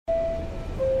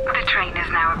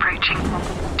now approaching.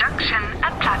 Junction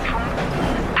at platform.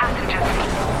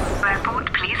 Passengers.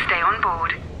 Airport, please stay on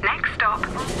board. Next stop,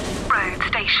 road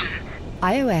station.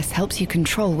 iOS helps you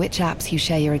control which apps you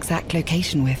share your exact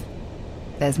location with.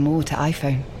 There's more to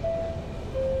iPhone.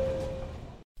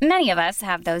 Many of us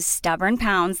have those stubborn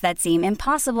pounds that seem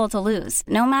impossible to lose,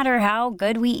 no matter how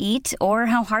good we eat or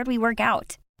how hard we work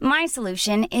out. My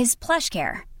solution is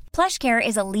PlushCare. PlushCare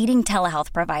is a leading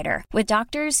telehealth provider with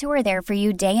doctors who are there for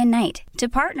you day and night to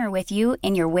partner with you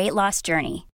in your weight loss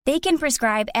journey. They can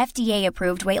prescribe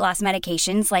FDA-approved weight loss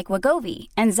medications like Wegovy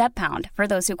and Zepbound for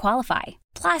those who qualify.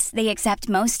 Plus, they accept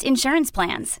most insurance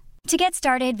plans. To get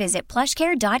started, visit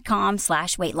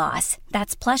plushcare.com/weightloss.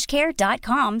 That's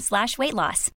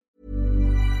plushcare.com/weightloss.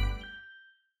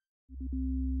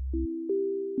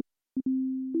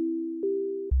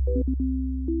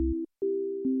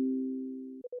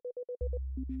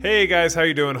 Hey guys, how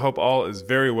you doing? Hope all is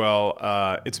very well.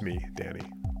 It's me, Danny,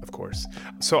 of course.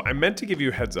 So I meant to give you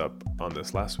a heads up on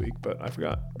this last week, but I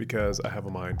forgot because I have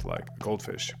a mind like a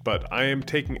goldfish. But I am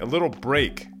taking a little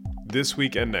break this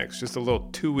week and next, just a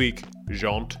little 2-week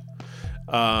jaunt.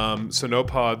 So no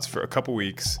pods for a couple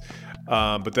weeks,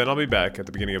 but then I'll be back at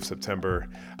the beginning of September.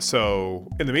 So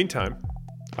in the meantime,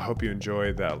 I hope you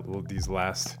enjoy these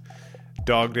last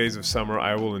dog days of summer.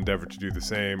 I will endeavor to do the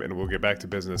same, and we'll get back to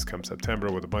business come September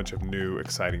with a bunch of new,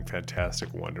 exciting,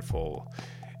 fantastic, wonderful,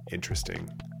 interesting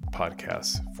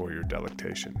podcasts for your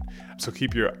delectation. So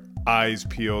keep your eyes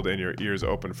peeled and your ears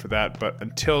open for that. But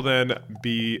until then,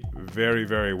 be very,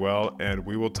 very well, and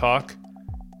we will talk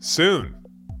soon.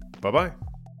 Bye-bye.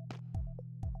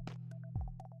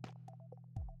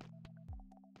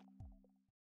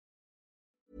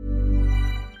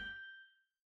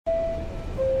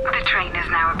 The train is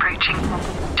now approaching.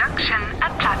 Junction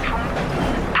at platform.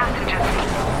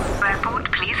 Passengers.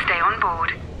 Airport, please stay on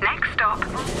board. Next stop,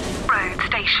 road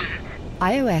station.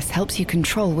 iOS helps you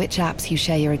control which apps you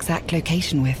share your exact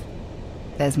location with.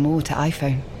 There's more to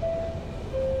iPhone.